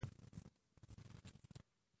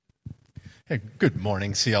Hey, good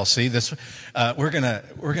morning, CLC.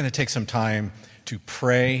 We're gonna take some time to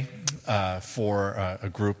pray for a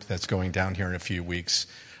group that's going down here in a few weeks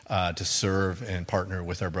to serve and partner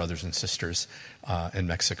with our brothers and sisters in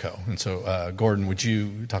Mexico. And so, Gordon, would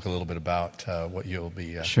you talk a little bit about what you'll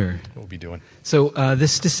be doing? So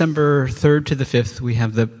this December 3rd to the 5th, we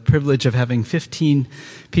have the privilege of having 15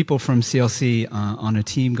 people from CLC on a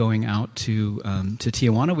team going out to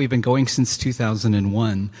Tijuana. We've been going since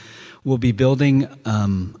 2001. We'll be building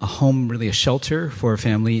a home, really a shelter for a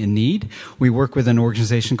family in need. We work with an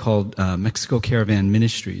organization called Mexico Caravan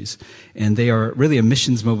Ministries, and they are really a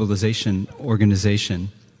missions mobilization organization.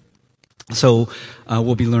 So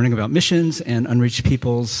we'll be learning about missions and unreached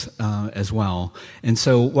peoples as well. And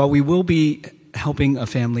so while we will be helping a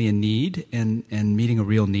family in need and meeting a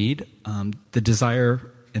real need, the desire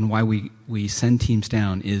and why we send teams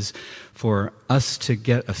down is for us to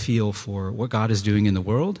get a feel for what God is doing in the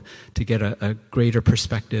world, to get a greater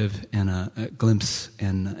perspective and a glimpse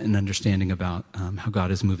and an understanding about how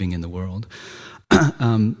God is moving in the world.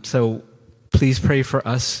 So please pray for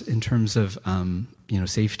us in terms of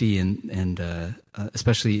safety and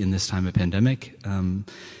especially in this time of pandemic.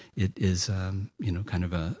 It is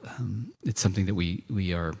it's something that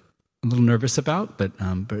we are a little nervous about, but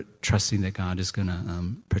trusting that God is going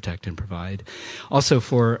to protect and provide. Also,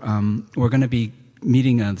 we're going to be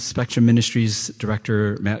meeting the Spectrum Ministries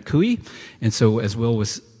director Matt Cooey, and so as Will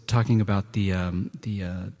was talking about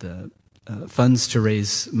the funds to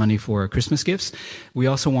raise money for Christmas gifts, we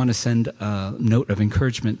also want to send a note of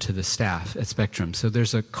encouragement to the staff at Spectrum. So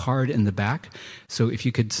there's a card in the back. So if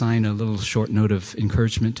you could sign a little short note of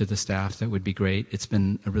encouragement to the staff, that would be great. It's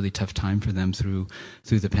been a really tough time for them through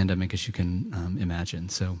the pandemic, as you can imagine.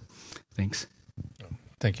 So thanks.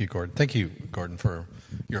 Thank you, Gordon. Thank you, Gordon, for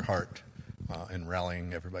your heart in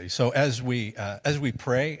rallying everybody. So as we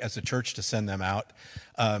pray as a church to send them out,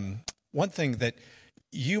 one thing that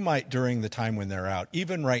you might, during the time when they're out,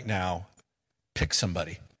 even right now, pick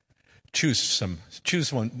somebody. Choose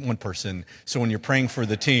one person. So when you're praying for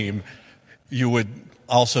the team, you would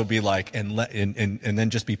also be like, and then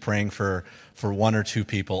just be praying for one or two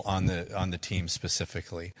people on the team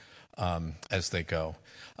specifically as they go.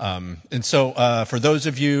 And so for those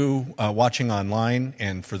of you watching online,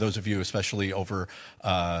 and for those of you especially over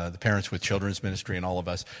the Parents with Children's Ministry and all of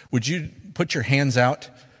us, would you put your hands out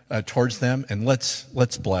towards them, and let's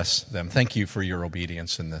bless them. Thank you for your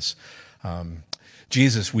obedience in this.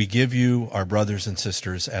 Jesus, we give you our brothers and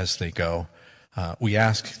sisters as they go. We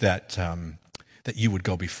ask that you would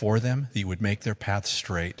go before them, that you would make their path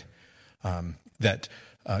straight, that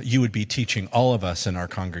you would be teaching all of us in our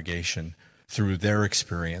congregation through their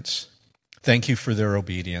experience. Thank you for their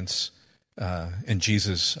obedience. And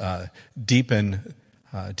Jesus, deepen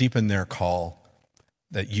their call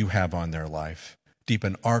that you have on their life.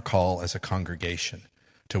 Deepen our call as a congregation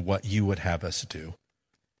to what you would have us do.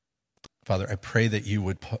 Father, I pray that you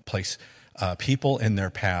would place people in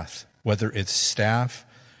their path, whether it's staff,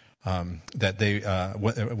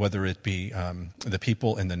 whether it be the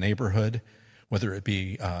people in the neighborhood, whether it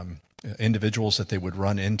be individuals that they would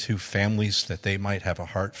run into, families that they might have a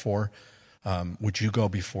heart for. Would you go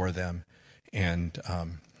before them and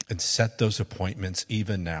set those appointments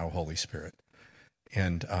even now, Holy Spirit?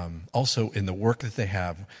 And also in the work that they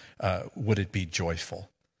have, would it be joyful?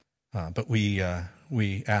 But we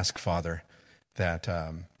ask, Father,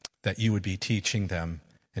 that you would be teaching them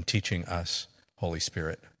and teaching us, Holy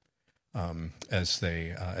Spirit, as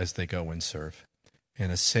they go and serve, in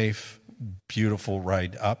a safe, beautiful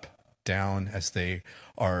ride up, down, as they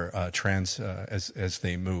are as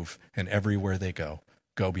they move, and everywhere they go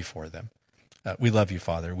before them. We love you,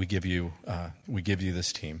 Father. We give you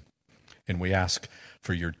this team. And we ask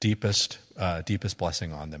for your deepest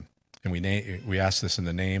blessing on them. And we ask this in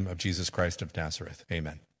the name of Jesus Christ of Nazareth.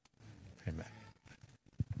 Amen. Amen.